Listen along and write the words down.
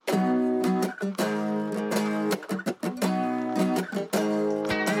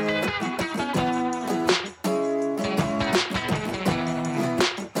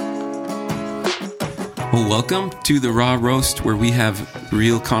Well, welcome to the Raw Roast, where we have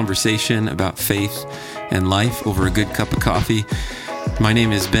real conversation about faith and life over a good cup of coffee. My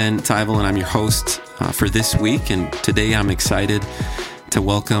name is Ben Tyvel, and I'm your host for this week. And today I'm excited to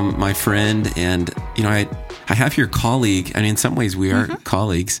welcome my friend, and I have your colleague. I mean, in some ways we are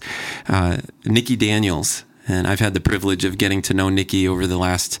colleagues, Nikki Daniels. And I've had the privilege of getting to know Nikki over the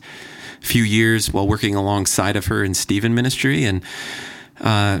last few years while working alongside of her in Stephen Ministry.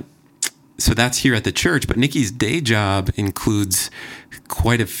 And so that's here at the church. But Nikki's day job includes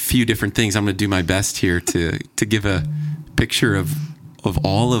quite a few different things. I'm going to do my best here to give a picture of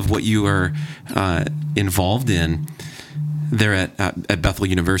all of what you are involved in there at Bethel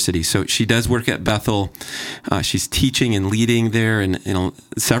University. So she does work at Bethel. She's teaching and leading there in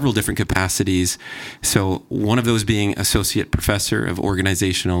several different capacities. So one of those being Associate Professor of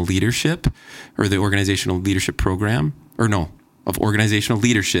Organizational Leadership, or the Organizational Leadership Program, of Organizational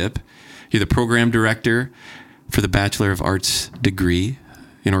Leadership. You're the Program Director for the Bachelor of Arts degree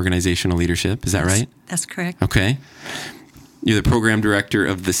in Organizational Leadership. Is that right? That's correct. Okay. You're the Program Director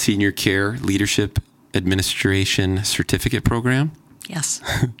of the Senior Care Leadership Administration Certificate Program. Yes.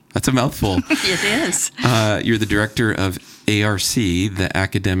 That's a mouthful. It is. You're the Director of ARC, the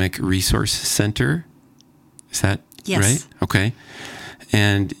Academic Resource Center. Is that right? Okay.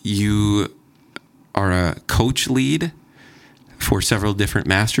 And you are a coach lead for several different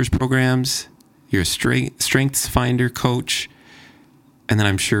master's programs. You're a Strengths Finder coach. And then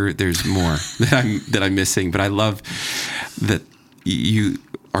I'm sure there's more that I'm missing, but I love that you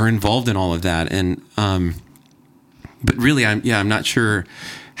are involved in all of that. And, but really I'm not sure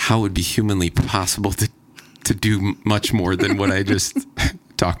how it would be humanly possible to do much more than what I just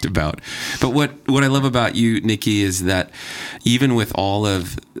talked about. But what I love about you, Nikki, is that even with all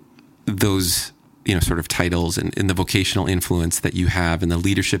of those, sort of titles and the vocational influence that you have and the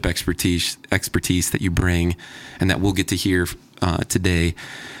leadership expertise that you bring, and that we'll get to hear today,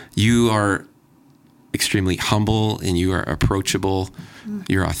 you are extremely humble and you are approachable.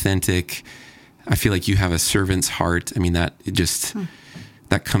 You're authentic. I feel like you have a servant's heart. I mean,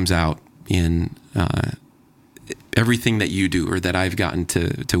 that comes out in everything that you do, or that I've gotten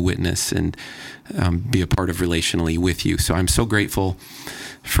to witness and be a part of relationally with you. So I'm so grateful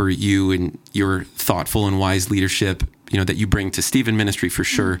for you and your thoughtful and wise leadership, that you bring to Stephen Ministry for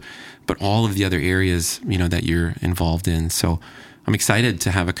sure, but all of the other areas, that you're involved in. So I'm excited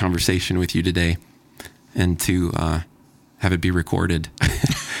to have a conversation with you today and to have it be recorded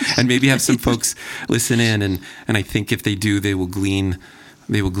and maybe have some folks listen in. And I think if they do, they will glean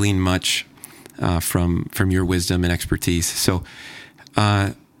much from your wisdom and expertise. So,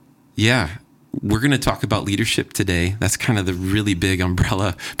 we're going to talk about leadership today. That's kind of the really big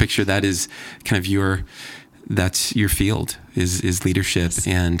umbrella picture. That is kind of that's your field is leadership. Yes.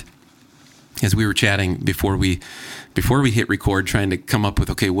 And as we were chatting before we hit record, trying to come up with,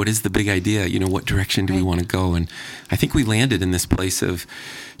 okay, what is the big idea? What direction do we want to go? And I think we landed in this place of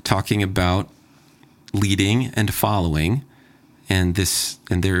talking about leading and following, and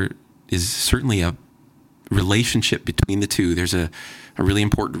there is certainly a relationship between the two. There's a really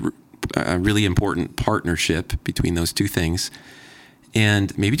important partnership between those two things.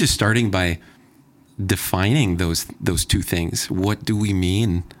 And maybe just starting by defining those two things. What do we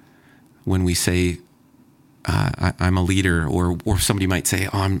mean when we say I'm a leader, or somebody might say,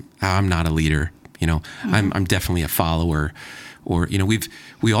 oh, I'm not a leader. I'm definitely a follower, or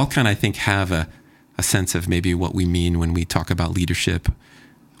we all kind of, I think, have a sense of maybe what we mean when we talk about leadership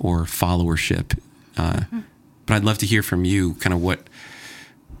or followership. But I'd love to hear from you, kind of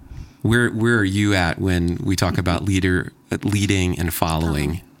where are you at when we talk about leading and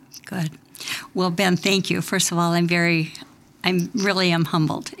following? Good. Well, Ben, thank you. First of all, I'm really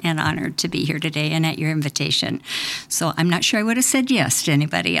humbled and honored to be here today and at your invitation. So I'm not sure I would have said yes to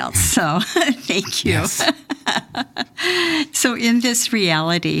anybody else. So thank you. Yes. So in this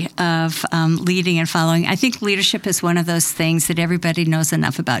reality of leading and following, I think leadership is one of those things that everybody knows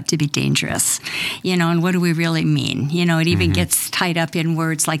enough about to be dangerous, and what do we really mean? It even gets tied up in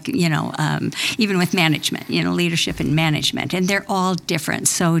words like, even with management, leadership and management, and they're all different.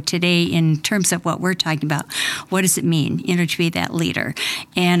 So today, in terms of what we're talking about, what does it mean, to be that leader?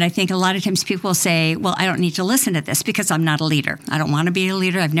 And I think a lot of times people will say, well, I don't need to listen to this because I'm not a leader. I don't want to be a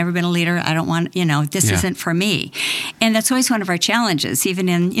leader. I've never been a leader. I don't want, this isn't for me. me. And that's always one of our challenges, even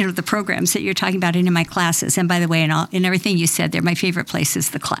in, the programs that you're talking about and in my classes. And by the way, in everything you said there, my favorite place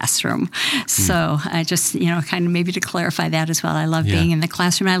is the classroom. So I just, kind of maybe to clarify that as well. I love being in the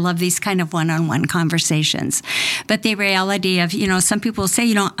classroom. I love these kind of one-on-one conversations. But the reality of, some people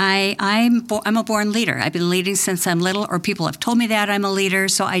say, I'm a born leader. I've been leading since I'm little, or people have told me that I'm a leader.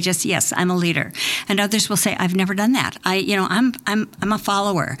 So yes, I'm a leader. And others will say, I've never done that. I'm a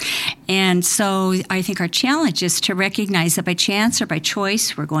follower. And so I think our challenge is to recognize that by chance or by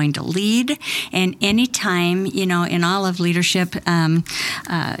choice, we're going to lead. And anytime, in all of leadership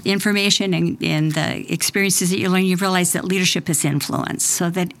information and the experiences that you learn, you realize that leadership is influence. So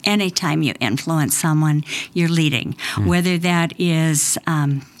that anytime you influence someone, you're leading, whether that is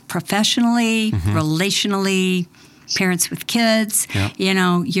professionally, relationally, parents with kids,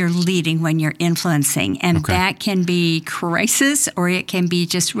 you're leading when you're influencing. And that can be crisis, or it can be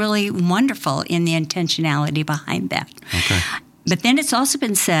just really wonderful in the intentionality behind that. Okay. But then it's also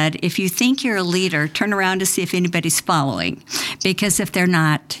been said, if you think you're a leader, turn around to see if anybody's following. Because if they're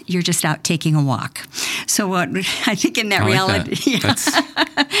not, you're just out taking a walk. So what I think in that reality,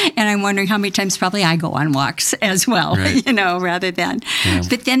 and I'm wondering how many times probably I go on walks as well, right. Rather than. Yeah.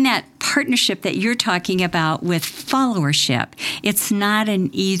 But then that partnership that you're talking about with followership, it's not an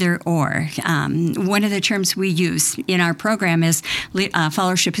either or. One of the terms we use in our program is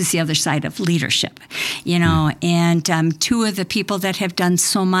followership is the other side of leadership, and two of the people that have done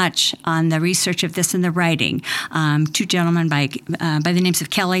so much on the research of this and the writing, two gentlemen by the names of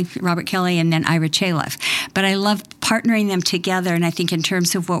Robert Kelly, and then Ira Chaleff. But I love partnering them together, and I think in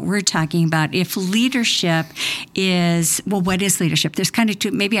terms of what we're talking about, if leadership is, what is leadership? There's kind of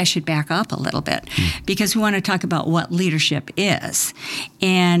two, maybe I should back up a little bit, because we want to talk about what leadership is.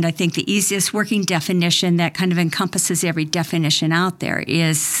 And I think the easiest working definition that kind of encompasses every definition out there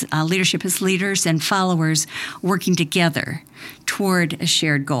is leadership is leaders and followers working together toward a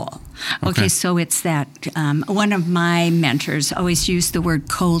shared goal. Okay, so it's that one of my mentors always used the word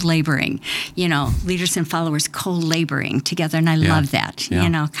co-laboring, leaders and followers co-laboring together, and I love that,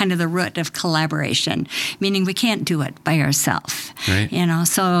 kind of the root of collaboration, meaning we can't do it by ourselves, right.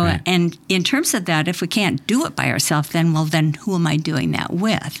 And in terms of that, if we can't do it by ourselves, then who am I doing that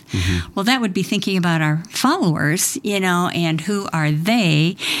with? Well, that would be thinking about our followers, and who are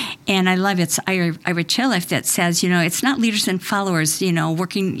they? And I love it's Ira Chaleff that says, it's not leaders and followers,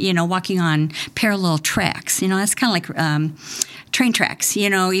 walking on parallel tracks. That's kind of like train tracks,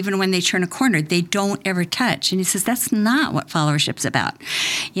 even when they turn a corner, they don't ever touch. And he says that's not what followership's about.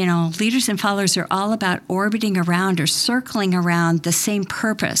 Leaders and followers are all about orbiting around or circling around the same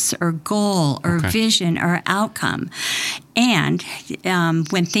purpose or goal or vision or outcome. And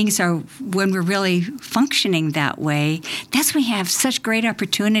when we're really functioning that way, that's when we have such great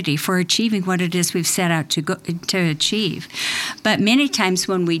opportunity for achieving what it is we've set out to achieve. But many times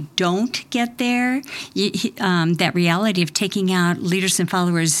when we don't get there, that reality of taking out leaders and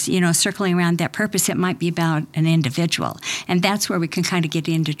followers, circling around that purpose, it might be about an individual. And that's where we can kind of get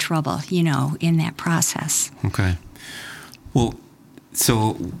into trouble, in that process. Okay. Well,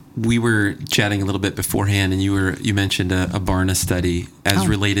 so we were chatting a little bit beforehand, and you mentioned a Barna study as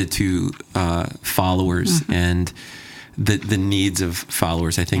related to followers and the needs of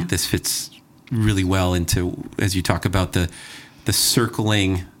followers. I think this fits really well into, as you talk about the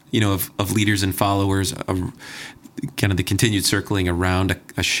circling, of leaders and followers, kind of the continued circling around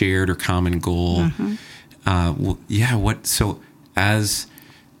a shared or common goal. So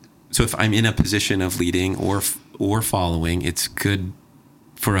if I'm in a position of leading or following, it's good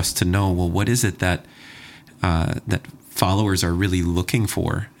for us to know, what is it that followers are really looking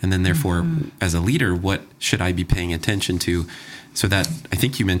for? And then therefore, as a leader, what should I be paying attention to? So that, I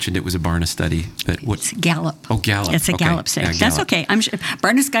think you mentioned it was a Barna study, but what? It's Gallup. Oh, Gallup. It's a Gallup study. Yeah, that's okay. I'm sure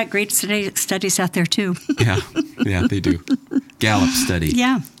Barna's got great studies out there too. Yeah, they do. Gallup study.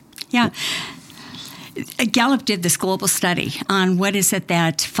 Yeah. Gallup did this global study on what is it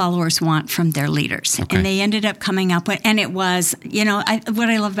that followers want from their leaders. And they ended up coming up with, and it was, what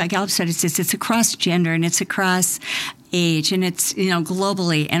I love about Gallup studies is it's across gender and it's across age, and it's,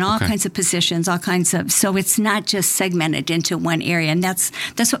 globally, and all kinds of positions, so it's not just segmented into one area, and that's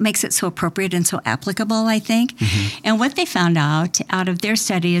what makes it so appropriate and so applicable, I think. And what they found out of their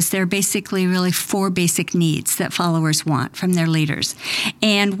study is there are basically really 4 basic needs that followers want from their leaders.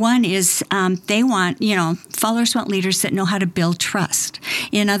 And one is followers want leaders that know how to build trust.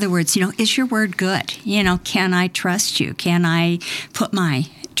 In other words, is your word good? Can I trust you? Can I put my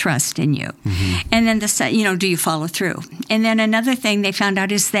trust in you. And then do you follow through? And then another thing they found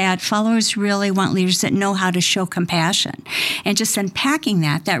out is that followers really want leaders that know how to show compassion. And just unpacking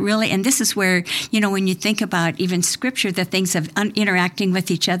that really, and this is where, when you think about even scripture, the things of interacting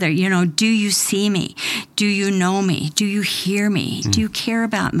with each other, do you see me? Do you know me? Do you hear me? Do you care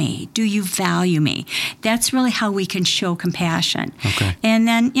about me? Do you value me? That's really how we can show compassion. Okay. And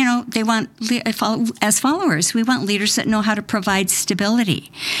then, they want, as followers, we want leaders that know how to provide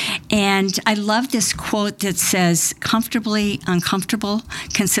stability. And I love this quote that says, comfortably uncomfortable,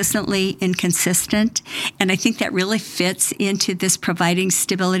 consistently inconsistent. And I think that really fits into this providing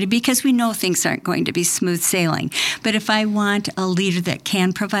stability, because we know things aren't going to be smooth sailing. But if I want a leader that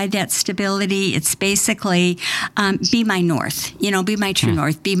can provide that stability, it's basically be my north, be my true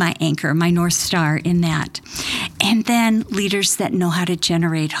north, be my anchor, my North Star in that. And then leaders that know how to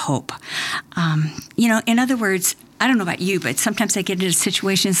generate hope. In other words, I don't know about you, but sometimes I get into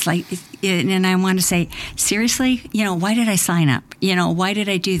situations like, and I want to say, seriously, why did I sign up? Why did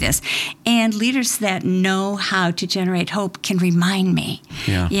I do this? And leaders that know how to generate hope can remind me,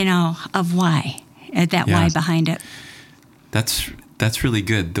 of why, why behind it. That's really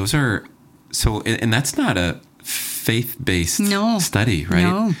good. Those are, and that's not a faith-based study, right?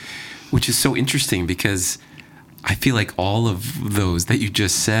 No. Which is so interesting, because I feel like all of those that you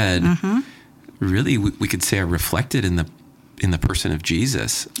just said, really we could say are reflected in the person of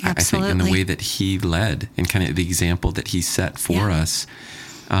Jesus. Absolutely. I think in the way that he led and kind of the example that he set for us.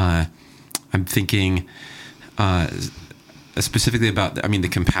 I'm thinking specifically about, the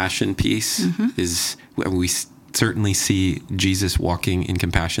compassion piece is, we certainly see Jesus walking in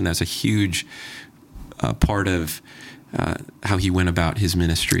compassion. That's a huge part of how he went about his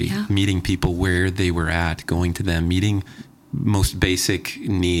ministry, meeting people where they were at, going to them, meeting most basic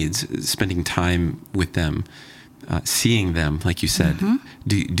needs, spending time with them, seeing them, like you said.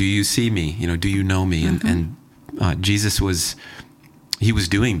 Do you see me? Do you know me? And Jesus was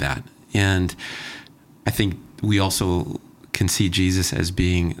doing that. And I think we also can see Jesus as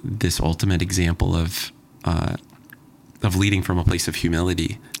being this ultimate example of leading from a place of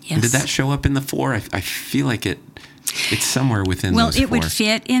humility. Yes. And did that show up in the 4? I feel like it's somewhere within those 4. Well, it would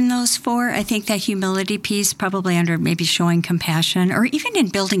fit in those 4. I think that humility piece probably under maybe showing compassion, or even in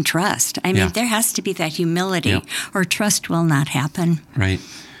building trust. There has to be that humility, or trust will not happen. Right.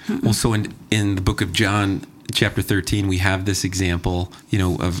 Well, so in the book of John, chapter 13, we have this example,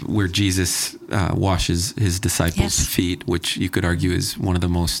 of where Jesus washes his disciples' feet, which you could argue is one of the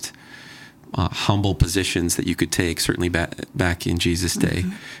most humble positions that you could take, certainly back in Jesus' day,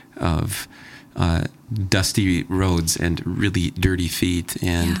 of dusty roads and really dirty feet.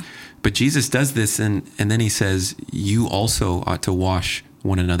 But Jesus does this, and then he says, you also ought to wash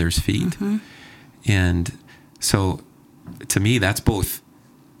one another's feet. And so to me, that's both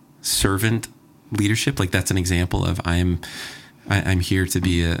servant leadership, like that's an example of I'm here to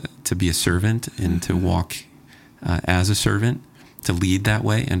be a servant and to walk as a servant, to lead that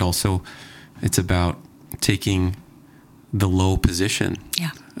way. And also it's about taking the low position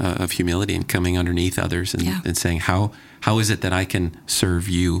of humility and coming underneath others and saying, how is it that I can serve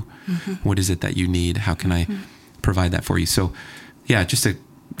you? What is it that you need? How can I provide that for you? So just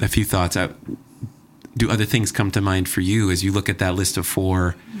a few thoughts. Do other things come to mind for you as you look at that list of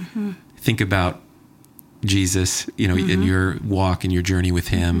 4? Think about Jesus, in your walk and your journey with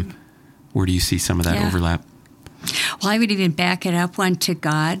him. Where do you see some of that overlap? Well, I would even back it up one to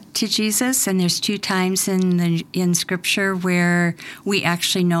God, to Jesus. And there's 2 times in Scripture where we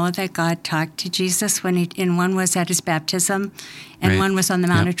actually know that God talked to Jesus. And one was at his baptism, and one was on the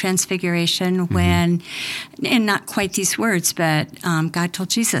Mount of Transfiguration when, and not quite these words, but God told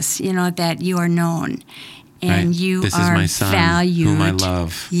Jesus, that you are known. And you this are is my son, valued. Whom I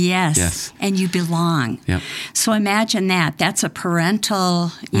love. Yes. And you belong. Yep. So imagine that. That's a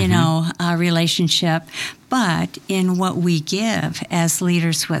parental, relationship. But in what we give as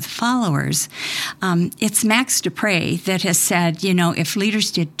leaders with followers, it's Max Dupre that has said, if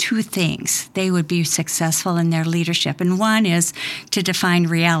leaders did 2 things, they would be successful in their leadership. And one is to define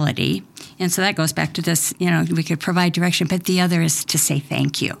reality. And so that goes back to this, we could provide direction, but the other is to say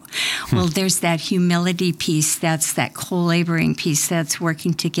thank you. Well, there's that humility piece, that's that co-laboring piece, that's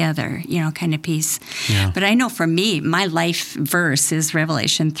working together, kind of piece. Yeah. But I know for me, my life verse is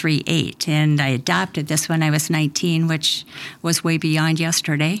Revelation 3:8, and I adopted this when I was 19, which was way beyond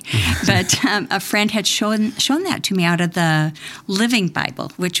yesterday. But a friend had shown that to me out of the Living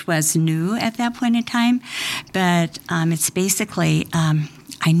Bible, which was new at that point in time. But it's basically,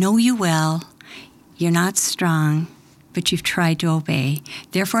 I know you well, you're not strong, but you've tried to obey.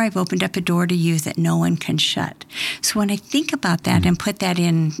 Therefore, I've opened up a door to you that no one can shut. So when I think about that and put that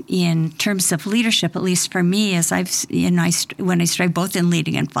in terms of leadership, at least for me, as when I strive both in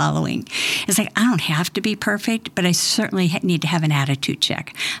leading and following, it's like I don't have to be perfect, but I certainly need to have an attitude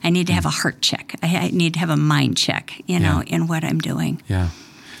check. I need to have a heart check. I need to have a mind check, in what I'm doing. Yeah.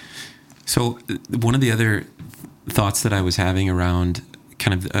 So one of the other thoughts that I was having around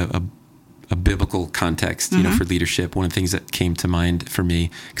kind of a biblical context, for leadership, one of the things that came to mind for me,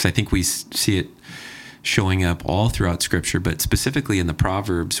 because I think we see it showing up all throughout Scripture, but specifically in the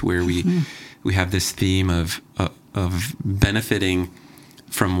Proverbs, where we have this theme of benefiting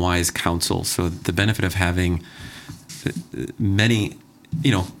from wise counsel. So the benefit of having many,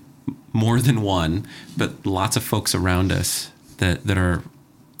 more than one, but lots of folks around us that are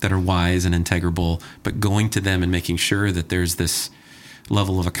wise and integrable, but going to them and making sure that there's this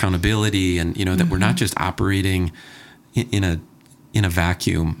level of accountability and, that we're not just operating in a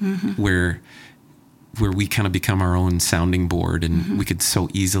vacuum where we kind of become our own sounding board and we could so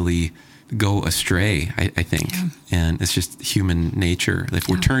easily go astray, I think. Yeah. And it's just human nature. If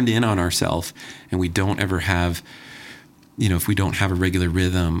we're turned in on ourselves and we don't ever have, if we don't have a regular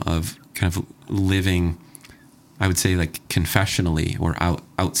rhythm of kind of living, I would say like confessionally or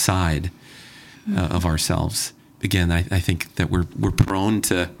outside of ourselves, again, I think that we're prone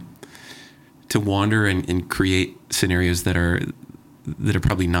to wander and create scenarios that are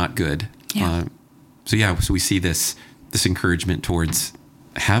probably not good. Yeah. So we see this encouragement towards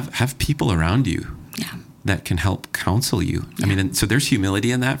have people around you that can help counsel you. Yeah. I mean, and so there's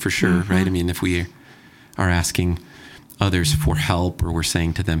humility in that for sure, right? I mean, if we are asking others for help, or we're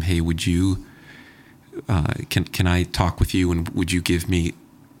saying to them, "Hey, would you can I talk with you, and would you give me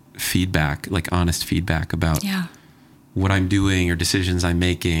feedback, like honest feedback about what I'm doing or decisions I'm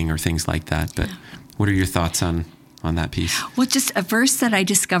making or things like that?" But what are your thoughts on that piece? Well, just a verse that I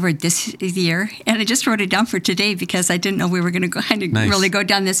discovered this year, and I just wrote it down for today because I didn't know we were going to really go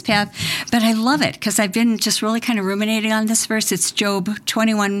down this path. But I love it because I've been just really kind of ruminating on this verse. It's Job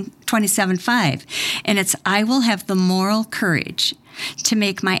 27:5. And it's, "I will have the moral courage to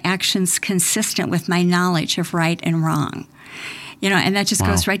make my actions consistent with my knowledge of right and wrong." And that just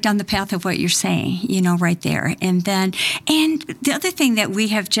goes right down the path of what you're saying, right there. And the other thing that we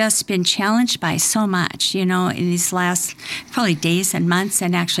have just been challenged by so much, in these last probably days and months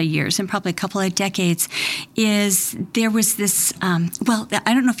and actually years and probably a couple of decades, is there was this, I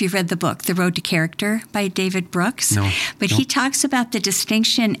don't know if you've read the book, The Road to Character by David Brooks. No. But he talks about the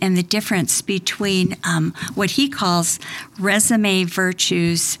distinction and the difference between what he calls resume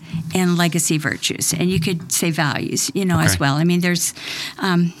virtues and legacy virtues. And you could say values, as well. I mean,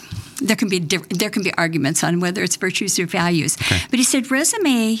 there can be arguments on whether it's virtues or values. Okay. But he said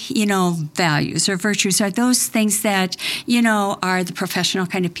resume, values or virtues are those things that, are the professional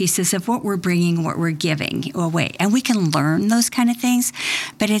kind of pieces of what we're bringing, what we're giving away. And we can learn those kind of things.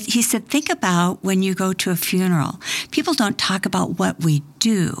 But he said, think about when you go to a funeral. People don't talk about what we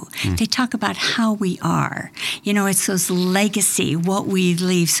do. They talk about how we are. It's those legacy, what we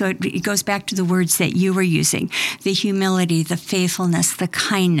leave. So it goes back to the words that you were using, the humility, the faithfulness, the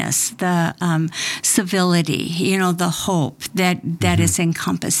kindness, the civility, the hope that is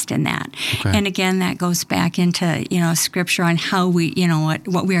encompassed in that. Okay. And again, that goes back into, Scripture on how we,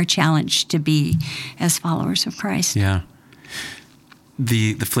 what we are challenged to be as followers of Christ. Yeah.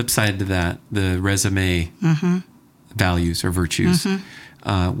 The flip side to that, the resume values or virtues,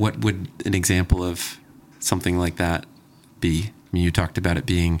 what would an example of something like that be? I mean, you talked about it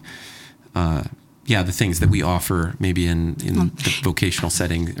being the things that we offer maybe in the vocational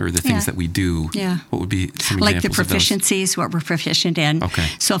setting, or the things that we do. Yeah. What would be some examples like the proficiencies, of those? What we're proficient in. Okay.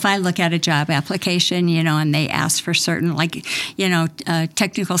 So if I look at a job application, and they ask for certain,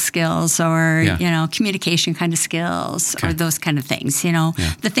 technical skills or, communication kind of skills or those kind of things,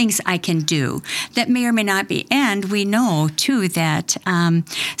 the things I can do that may or may not be. And we know, too, that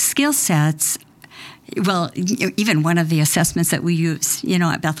skill sets. Well, even one of the assessments that we use,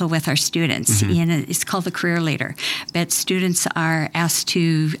 at Bethel with our students, it's called the Career Leader. But students are asked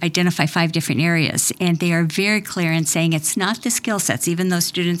to identify 5 different areas, and they are very clear in saying it's not the skill sets. Even though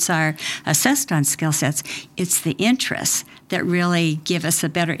students are assessed on skill sets, it's the interests that really give us a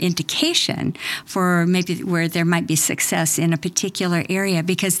better indication for maybe where there might be success in a particular area,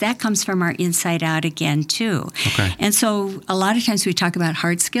 because that comes from our inside out again, too. Okay. And so a lot of times we talk about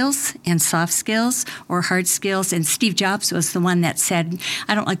hard skills and soft skills. or hard skills. And Steve Jobs was the one that said,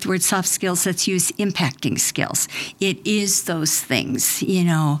 I don't like the word soft skills, let's use impacting skills. It is those things,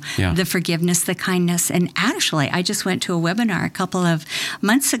 the forgiveness, the kindness. And actually, I just went to a webinar a couple of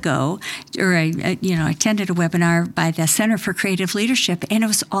months ago, or I attended a webinar by the Center for Creative Leadership, and it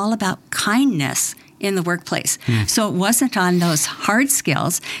was all about kindness in the workplace. So it wasn't on those hard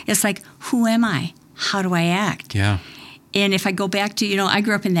skills. It's like, who am I? How do I act? Yeah. And if I go back to, I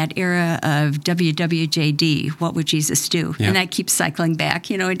grew up in that era of WWJD, what would Jesus do? Yeah. And that keeps cycling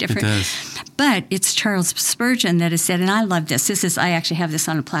back, in different. It does. But it's Charles Spurgeon that has said, and I love this. I actually have this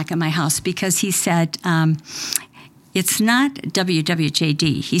on a plaque in my house, because he said, it's not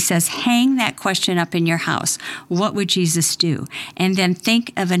WWJD. He says, hang that question up in your house. What would Jesus do? And then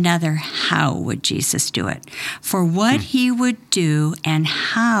think of another, how would Jesus do it? For what he would do and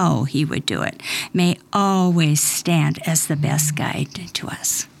how he would do it may always stand as the best guide to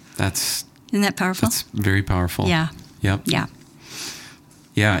us. Isn't that powerful? That's very powerful. Yeah. Yep. Yeah.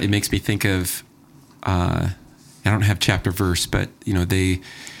 Yeah, it makes me think of, I don't have chapter verse, but,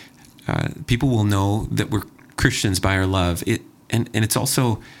 people will know that we're Christians by our love. And it's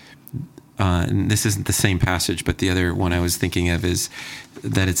also, and this isn't the same passage, but the other one I was thinking of is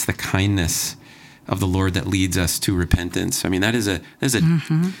that it's the kindness of the Lord that leads us to repentance. I mean, that is that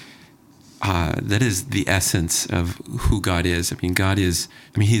is the essence of who God is. I mean,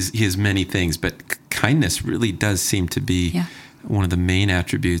 he is many things, but kindness really does seem to be one of the main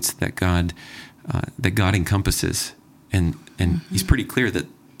attributes that God encompasses. And he's pretty clear that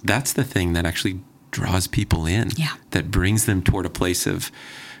that's the thing that actually draws people in, that brings them toward a place of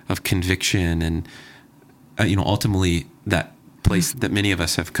conviction and, ultimately that place that many of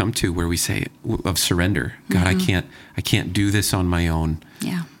us have come to where we say of surrender. God, I can't do this on my own.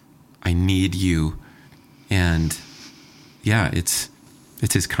 Yeah. I need you. And it's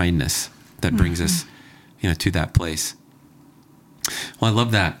his kindness that brings us, to that place. Well, I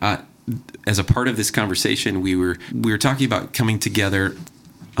love that. As a part of this conversation, we were talking about coming together,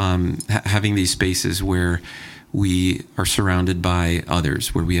 having these spaces where we are surrounded by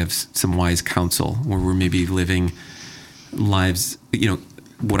others, where we have some wise counsel, where we're maybe living lives,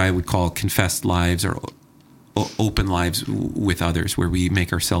 what I would call confessed lives or open lives with others, where we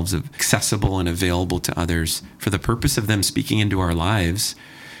make ourselves accessible and available to others for the purpose of them speaking into our lives.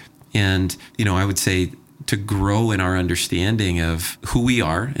 And, I would say to grow in our understanding of who we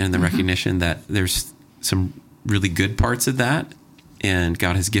are and the recognition that there's some really good parts of that. And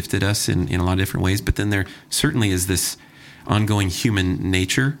God has gifted us in a lot of different ways. But then there certainly is this ongoing human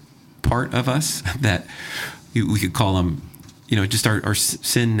nature part of us that we could call them, just our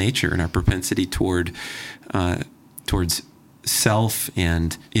sin nature and our propensity towards self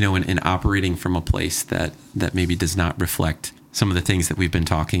and, and operating from a place that maybe does not reflect some of the things that we've been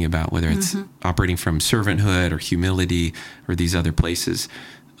talking about, whether it's operating from servanthood or humility or these other places.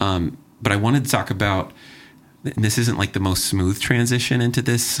 But I wanted to talk about, and this isn't like the most smooth transition into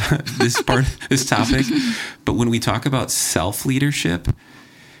this this topic, but when we talk about self-leadership,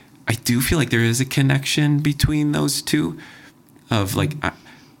 I do feel like there is a connection between those two of like,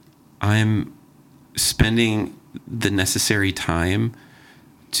 I'm spending the necessary time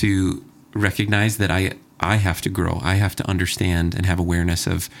to recognize that I have to grow. I have to understand and have awareness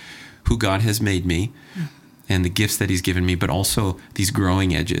of who God has made me and the gifts that he's given me, but also these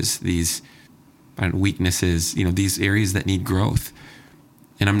growing edges, these weaknesses, these areas that need growth.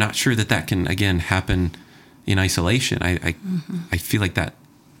 And I'm not sure that can, again, happen in isolation. I feel like that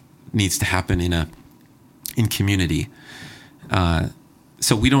needs to happen in community.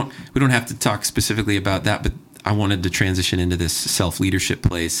 So we don't have to talk specifically about that, but I wanted to transition into this self-leadership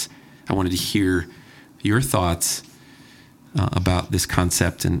place. I wanted to hear your thoughts about this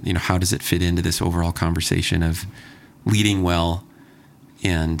concept and, how does it fit into this overall conversation of leading well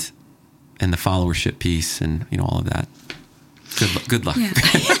and the followership piece and, all of that. Good luck. Yeah.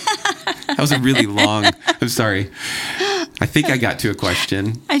 That was a really long, I'm sorry. I think I got to a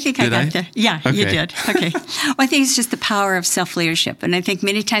question. I think I got there. Yeah, okay. You did. Okay. Well, I think it's just the power of self-leadership. And I think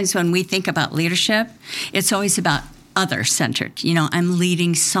many times when we think about leadership, it's always about other-centered. I'm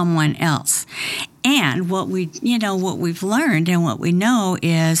leading someone else. And what we've learned and what we know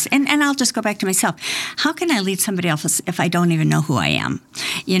is, and I'll just go back to myself, how can I lead somebody else if I don't even know who I am?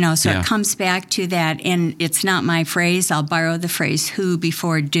 It comes back to that, and it's not my phrase. I'll borrow the phrase, who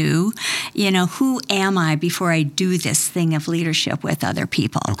before do. Who am I before I do this thing of leadership with other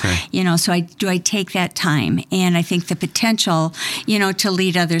people? Okay. So I take that time, and I think the potential, to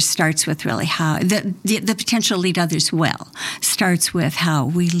lead others starts with really how, the potential to lead others well starts starts with how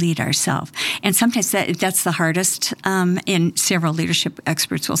we lead ourselves. And sometimes that's the hardest, and several leadership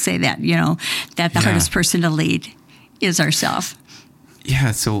experts will say that, that the hardest person to lead is ourselves.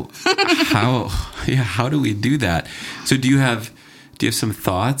 Yeah. So how do we do that? So do you have some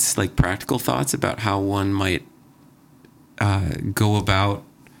thoughts, like practical thoughts about how one might go about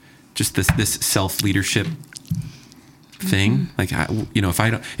just this self-leadership thing? Like,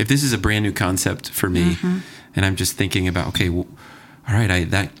 if this is a brand new concept for me, and I'm just thinking about, okay, well, all right,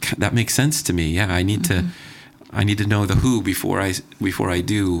 that makes sense to me. Yeah, I need to know the who before I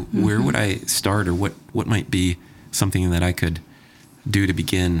do. Where would I start, or what might be something that I could do to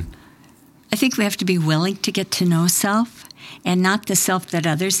begin? I think we have to be willing to get to know self, and not the self that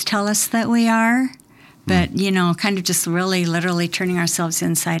others tell us that we are, but, kind of just really literally turning ourselves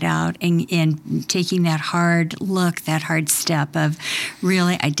inside out and taking that hard look, that hard step of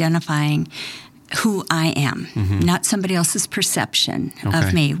really identifying who I am, not somebody else's perception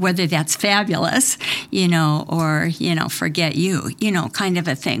of me, whether that's fabulous, or, forget you, kind of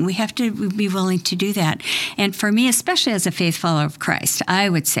a thing. We have to be willing to do that. And for me, especially as a faith follower of Christ, I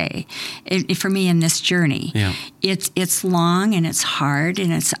would say, for me in this journey, it's long and it's hard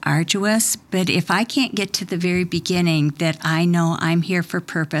and it's arduous, but if I can't get to the very beginning that I know I'm here for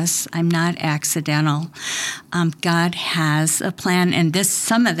purpose, I'm not accidental, God has a plan. And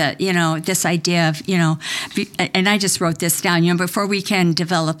this idea of, and I just wrote this down, before we can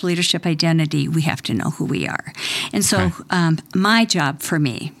develop leadership identity, we have to know who we are. And so my job for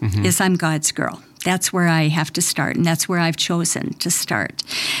me is I'm God's girl. That's where I have to start, and that's where I've chosen to start.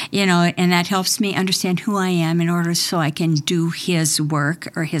 And that helps me understand who I am in order so I can do His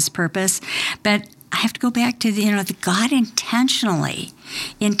work or His purpose. But I have to go back to the God intentionally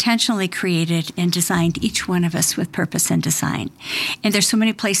created and designed each one of us with purpose and design. And there's so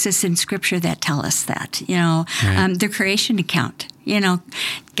many places in Scripture that tell us that, the creation account.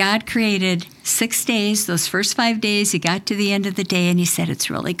 God created 6 days. Those first 5 days, He got to the end of the day and He said, it's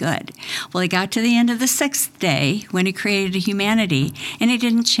really good. Well, He got to the end of the 6th day when He created humanity, and He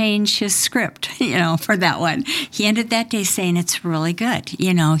didn't change His script, for that one. He ended that day saying, it's really good.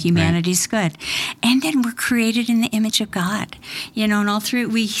 Humanity's good. And then we're created in the image of God, and all through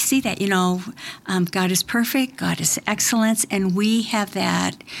we see that, God is perfect, God is excellence, and we have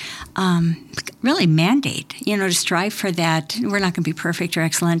that really mandate, to strive for that. We're not going to be perfect or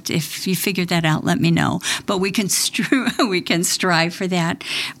excellent. If you figure that out, let me know. But we can strive for that.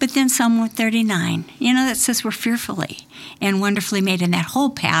 But then Psalm 139, that says we're fearfully and wonderfully made. In that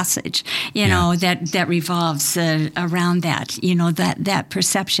whole passage, that revolves around that, that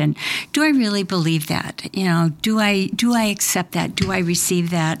perception. Do I really believe that? Do I accept that? Do I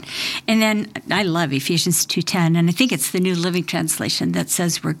receive that? And then I love Ephesians 2:10, and I think it's the New Living Translation that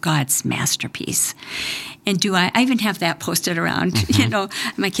says we're God's masterpiece. And I even have that posted around,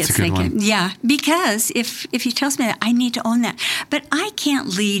 my kids thinking, because if He tells me that, I need to own that. But I can't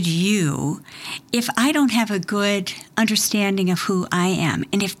lead you if I don't have a good understanding of who I am.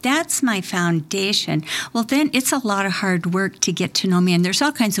 And if that's my foundation, well, then it's a lot of hard work to get to know me. And there's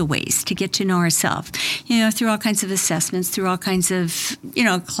all kinds of ways to get to know ourselves, through all kinds of assessments, through all kinds of,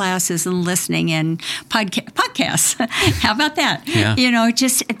 classes and listening and podcasts. How about that? Yeah.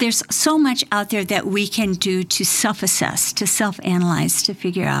 Just there's so much out there that we can do to self-assess, to self-analyze, to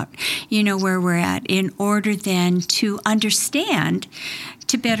figure out, where we're at in order then to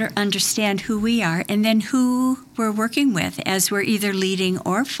better understand who we are and then who we're working with as we're either leading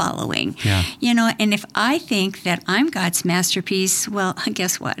or following. Yeah. And if I think that I'm God's masterpiece, well,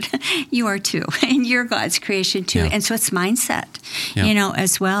 guess what? You are too. And you're God's creation too. Yeah. And so it's mindset,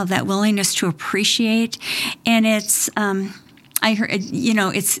 as well, that willingness to appreciate. And it's, I heard,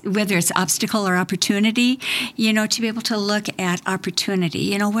 it's whether it's obstacle or opportunity, to be able to look at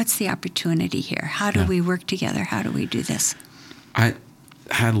opportunity. What's the opportunity here? How do we work together? How do we do this?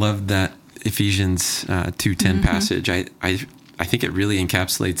 I love that Ephesians 2:10 passage. I think it really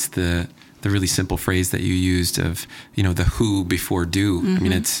encapsulates the really simple phrase that you used of, the who before do. I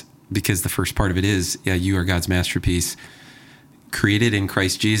mean, it's because the first part of it is, you are God's masterpiece, created in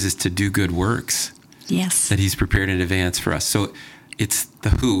Christ Jesus to do good works. Yes. That He's prepared in advance for us. So it's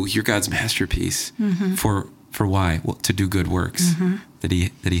the who, you're God's masterpiece. For why? Well, to do good works that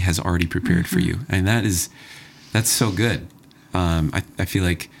He has already prepared for you. And that's so good. I feel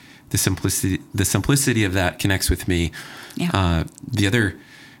like the simplicity of that connects with me. Yeah. The other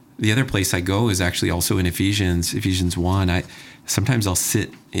place I go is actually also in Ephesians 1. Sometimes I'll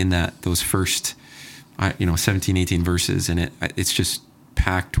sit in those first 17, 18 verses, and it's just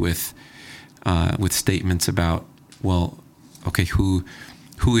packed with statements about, well, okay, who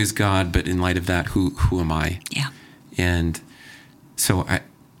is God, but in light of that, who am I? Yeah. And so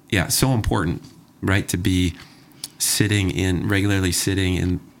so important, right? To be regularly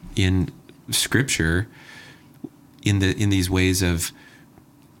sitting in Scripture in these ways of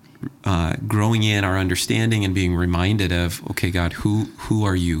growing in our understanding and being reminded of, okay, God, who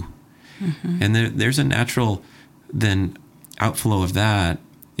are you? Mm-hmm. And there's a natural then outflow of that.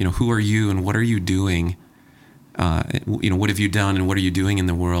 Who are you and what are you doing? What have you done and what are you doing in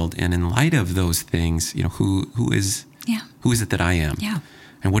the world? And in light of those things, who is it that I am? Yeah.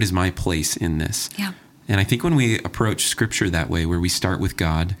 And what is my place in this? Yeah. And I think when we approach Scripture that way, where we start with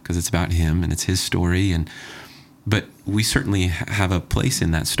God because it's about Him and it's His story, but we certainly have a place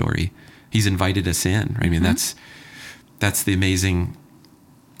in that story. He's invited us in, right? I mean, that's the amazing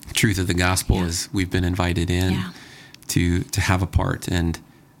truth of the gospel is we've been invited in to have a part, and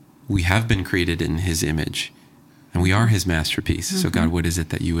we have been created in His image, and we are His masterpiece. So God, what is it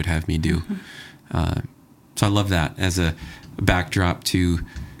that you would have me do? So I love that as a backdrop to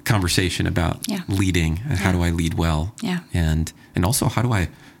conversation about leading and how do I lead well, and also how do I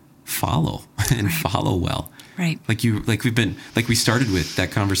follow and follow well. Right. Like we started with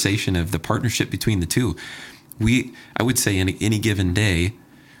that conversation of the partnership between the two. I would say in any given day,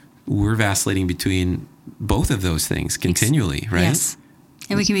 we're vacillating between both of those things continually, right? Yes.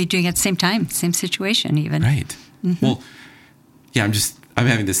 And we can be doing it at the same time, same situation even. Right. Mm-hmm. Well, yeah, I'm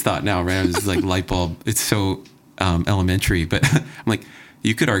having this thought now, right? I'm just like light bulb. It's so elementary, but I'm like,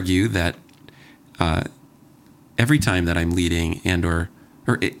 you could argue that every time that I'm leading or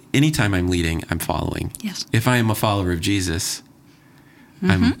any time I'm leading, I'm following. Yes. If I am a follower of Jesus,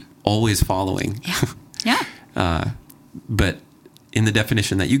 I'm always following. Yeah. But in the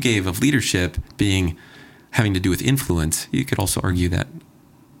definition that you gave of leadership having to do with influence, you could also argue that,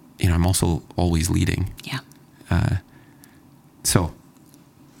 I'm also always leading. Yeah. So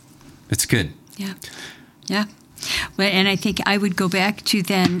it's good. Yeah. Yeah. Well, and I think I would go back to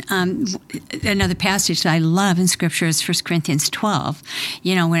then another passage that I love in Scripture is 1 Corinthians 12,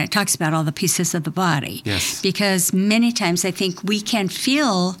 when it talks about all the pieces of the body. Yes. Because many times I think we can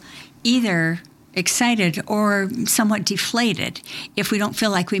feel either excited or somewhat deflated if we don't feel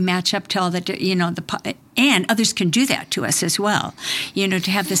like we match up to all and others can do that to us as well,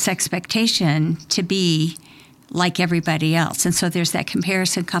 to have this expectation to be like everybody else. And so there's that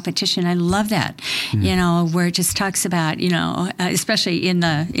comparison competition. I love that, where it just talks about, especially in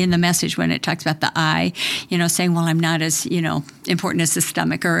the message when it talks about the eye, saying, well, I'm not as, important as the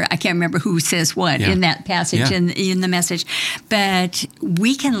stomach, or I can't remember who says what in that passage in the message. But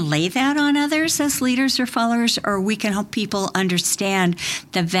we can lay that on others as leaders or followers, or we can help people understand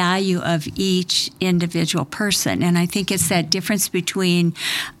the value of each individual person. And I think it's that difference between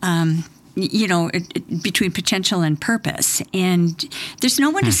between potential and purpose. And there's no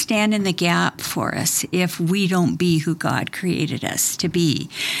one to stand in the gap for us if we don't be who God created us to be.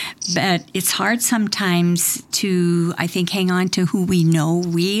 But it's hard sometimes to, I think, hang on to who we know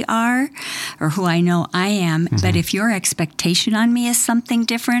we are or who I know I am. Mm-hmm. But if your expectation on me is something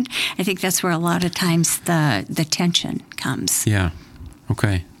different, I think that's where a lot of times the tension comes. Yeah.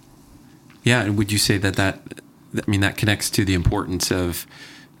 Okay. Yeah. And would you say that connects to the importance of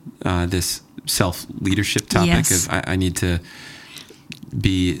this self-leadership topic? Yes. Of I need to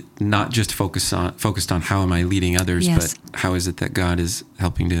be not just focused on how am I leading others, but how is it that God is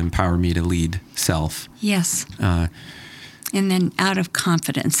helping to empower me to lead self? Yes. And then out of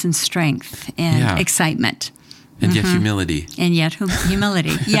confidence and strength and excitement. And yet humility. And yet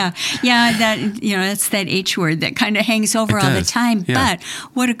humility. Yeah. That, that's that H word that kind of hangs over all the time. Yeah. But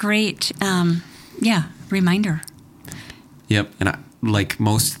what a great, reminder. Yep. And like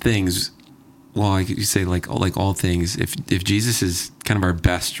most things, well, I could say like all things, if Jesus is kind of our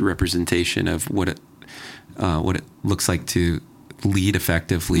best representation of what it looks like to lead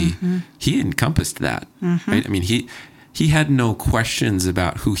effectively, he encompassed that, right? I mean, he had no questions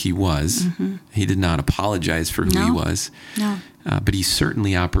about who he was. He did not apologize for who he was. No. But he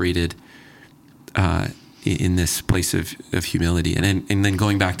certainly operated in this place of humility. And then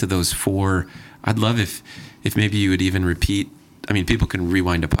going back to those four, I'd love if maybe you would even repeat. I mean, people can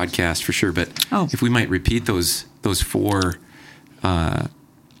rewind a podcast for sure, but if we might repeat those four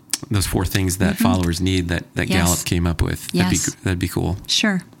things that followers need that Gallup came up with, that'd be cool.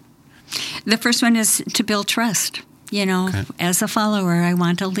 Sure. The first one is to build trust. As a follower, I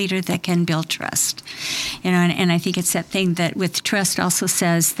want a leader that can build trust. And I think it's that thing that with trust also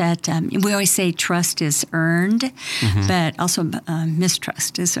says that we always say trust is earned, but also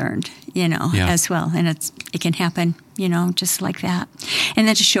mistrust is earned, as well. And it can happen, just like that. And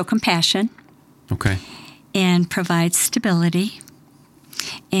then to show compassion. Okay. And provide stability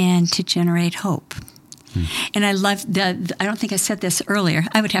and to generate hope. And I love I don't think I said this earlier.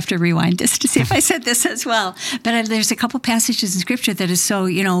 I would have to rewind this to see if I said this as well. But there's a couple passages in Scripture that is so,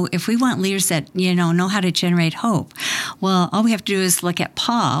 if we want leaders that, know how to generate hope, well, all we have to do is look at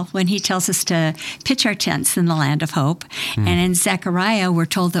Paul when he tells us to pitch our tents in the land of hope. And in Zechariah, we're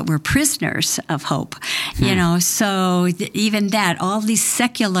told that we're prisoners of hope. So even that, all these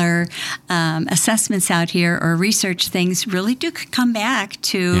secular assessments out here or research things really do come back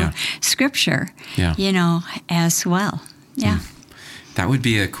to Scripture. As well. Yeah. That would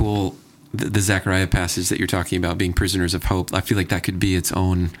be a cool, the Zechariah passage that you're talking about, being prisoners of hope. I feel like that could be its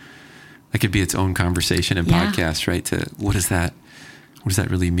own conversation and podcast, right? What does that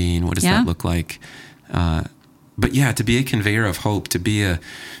really mean? What does that look like? But to be a conveyor of hope, to be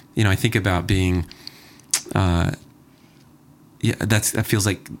I think about being, that feels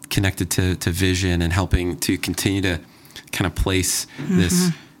like connected to vision and helping to continue to kind of place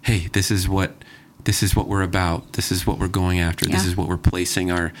this, hey, this is what we're about. This is what we're going after. This is what we're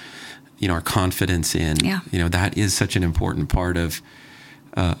placing our confidence in. That is such an important part of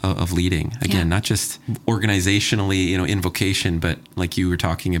leading. Again, not just organizationally, in vocation, but like you were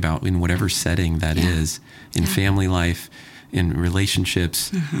talking about, in whatever setting that is, in family life, in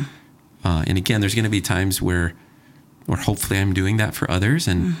relationships. And again, there's going to be times where hopefully I'm doing that for others.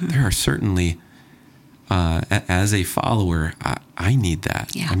 And there are certainly, as a follower, I need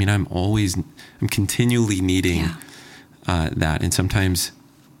that. I mean, I'm continually needing that. And sometimes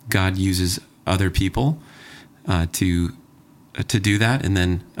God uses other people to do that. And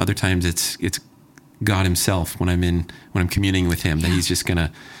then other times it's God himself when I'm communing with him, that he's just going to,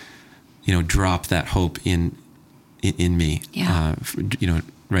 drop that hope in me,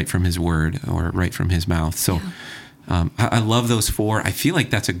 right from his word or right from his mouth. So I love those four. I feel like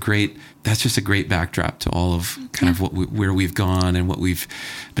that's just a great backdrop to all of kind of where we've gone and what we've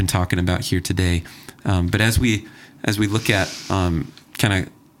been talking about here today. But as we look at kind of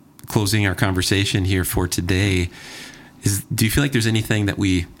closing our conversation here for today, do you feel like there's anything that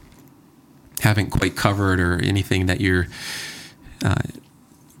we haven't quite covered, or anything that you're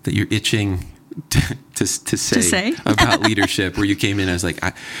itching to say about leadership, where you came in as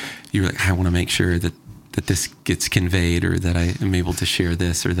I want to make sure that this gets conveyed, or that I am able to share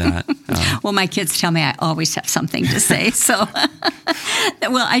this or that? Well, my kids tell me I always have something to say. So,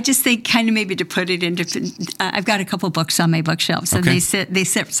 well, I just think kind of maybe to put it into, I've got a couple books on my bookshelves, and they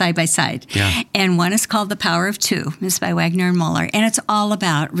sit side by side. Yeah. And one is called The Power of Two. It's by Wagner and Moeller. And it's all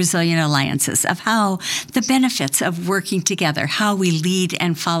about resilient alliances, of how the benefits of working together, how we lead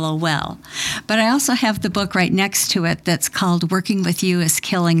and follow well. But I also have the book right next to it that's called Working With You Is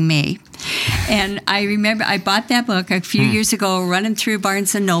Killing Me. And I remember I bought that book a few years ago, running through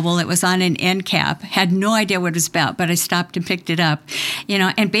Barnes & Noble. It was on an end cap. Had no idea what it was about, but I stopped and picked it up.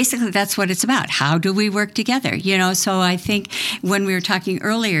 And basically that's what it's about. How do we work together? So I think when we were talking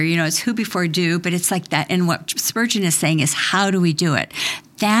earlier, it's who before do, but it's like that. And what Spurgeon is saying is, how do we do it?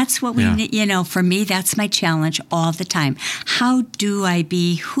 That's what we need, for me, that's my challenge all the time. How do I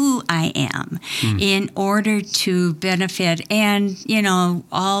be who I am in order to benefit and,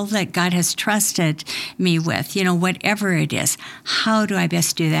 all that God has trusted me with, whatever it is. How do I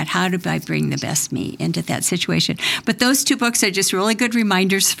best do that? How do I bring the best me into that situation? But those two books are just really good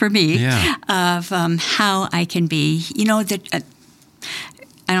reminders for me of how I can be, that...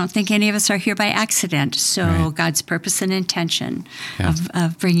 I don't think any of us are here by accident. So God's purpose and intention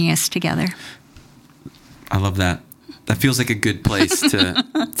of bringing us together. I love that. That feels like a good place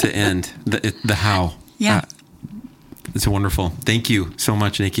to end the how. Yeah. It's wonderful. Thank you so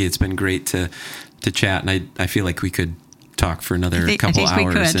much, Nikki. It's been great to chat. And I feel like we could talk for another couple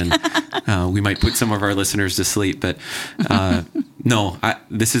hours, and we might put some of our listeners to sleep. But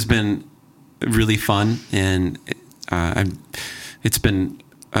this has been really fun, and it's been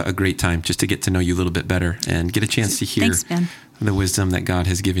a great time just to get to know you a little bit better and get a chance to hear the wisdom that God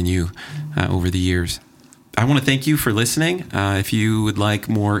has given you over the years. I want to thank you for listening. If you would like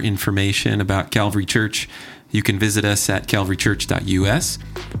more information about Calvary Church, you can visit us at calvarychurch.us.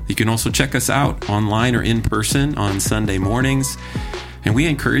 You can also check us out online or in person on Sunday mornings. And we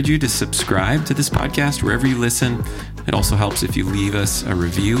encourage you to subscribe to this podcast wherever you listen. It also helps if you leave us a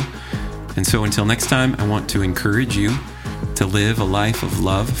review. And so until next time, I want to encourage you to live a life of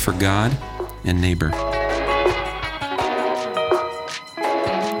love for God and neighbor.